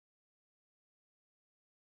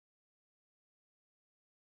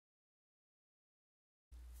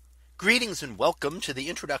Greetings and welcome to the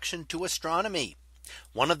introduction to astronomy.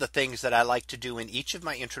 One of the things that I like to do in each of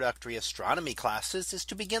my introductory astronomy classes is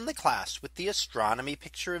to begin the class with the astronomy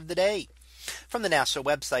picture of the day from the NASA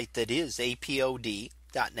website, that is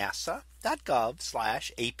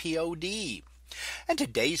apod.nasa.gov/apod. And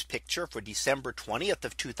today's picture for December 20th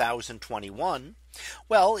of 2021.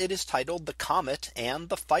 Well, it is titled "The Comet and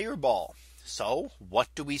the Fireball." So what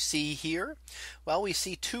do we see here? Well, we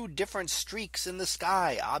see two different streaks in the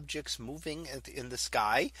sky, objects moving in the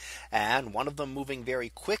sky, and one of them moving very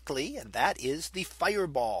quickly. And that is the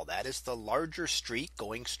fireball. That is the larger streak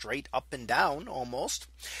going straight up and down almost,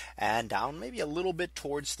 and down maybe a little bit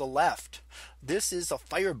towards the left. This is a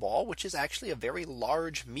fireball, which is actually a very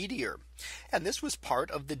large meteor. And this was part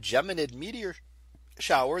of the Geminid meteor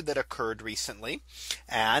shower that occurred recently.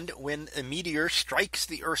 And when a meteor strikes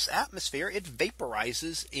the Earth's atmosphere, it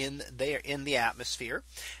vaporizes in the atmosphere,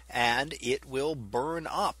 and it will burn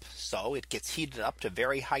up. So it gets heated up to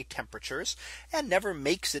very high temperatures and never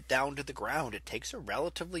makes it down to the ground. It takes a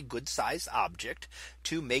relatively good sized object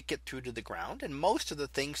to make it through to the ground. And most of the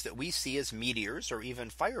things that we see as meteors or even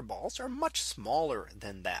fireballs are much smaller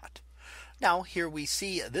than that. Now here we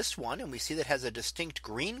see this one, and we see that it has a distinct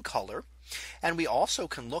green color. And we also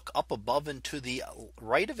can look up above and to the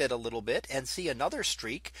right of it a little bit and see another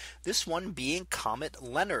streak, this one being Comet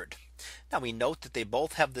Leonard. Now we note that they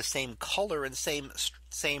both have the same color and same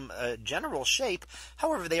general shape.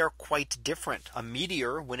 However, they are quite different. A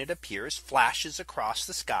meteor, when it appears, flashes across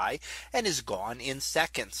the sky and is gone in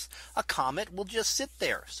seconds. A comet will just sit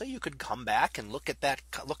there. So you could come back and look at that,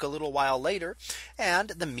 look a little while later, and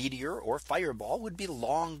the meteor or fireball would be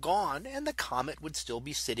long gone, and the comet would still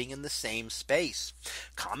be sitting in the same space.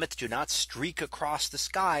 Comets do not streak across the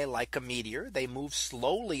sky like a meteor. They move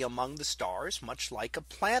slowly among the stars, much like a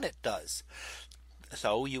planet does.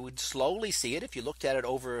 So you would slowly see it. If you looked at it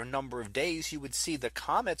over a number of days, you would see the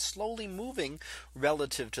comet slowly moving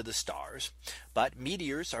relative to the stars. But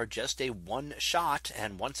meteors are just a one shot,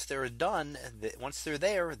 and once they're done, once they're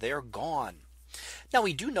there, they're gone. Now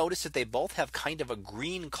we do notice that they both have kind of a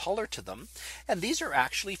green color to them. And these are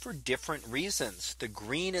actually for different reasons. The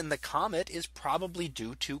green in the comet is probably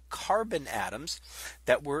due to carbon atoms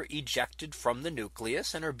that were ejected from the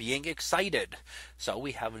nucleus and are being excited. So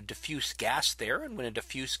we have a diffuse gas there. And when a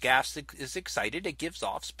diffuse gas is excited, it gives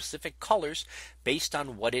off specific colors based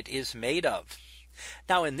on what it is made of.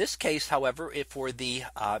 Now in this case, however, if for the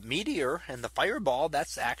meteor and the fireball,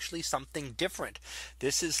 that's actually something different.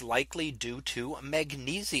 This is likely due to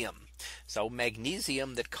magnesium. So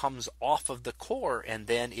magnesium that comes off of the core and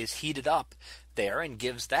then is heated up there and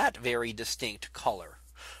gives that very distinct color.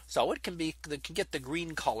 So it can get the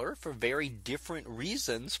green color for very different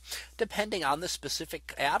reasons, depending on the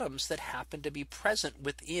specific atoms that happen to be present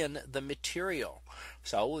within the material.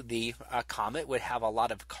 So the comet would have a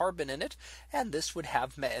lot of carbon in it, and this would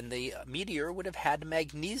have, and the meteor would have had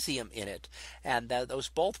magnesium in it. And those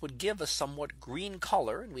both would give a somewhat green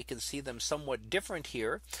color, and we can see them somewhat different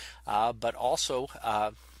here, but also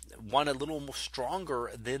one a little more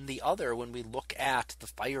stronger than the other when we look at the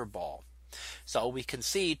fireball. So we can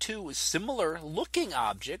see two similar looking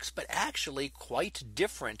objects, but actually quite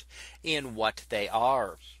different in what they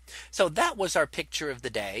are. So that was our picture of the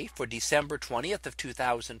day for December 20th of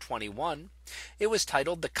 2021. It was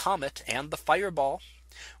titled "The Comet and the Fireball."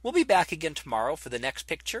 We'll be back again tomorrow for the next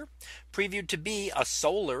picture, previewed to be a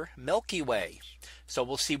solar Milky Way. So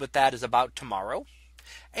we'll see what that is about tomorrow.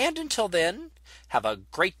 And until then, have a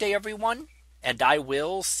great day, everyone, and I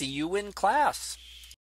will see you in class.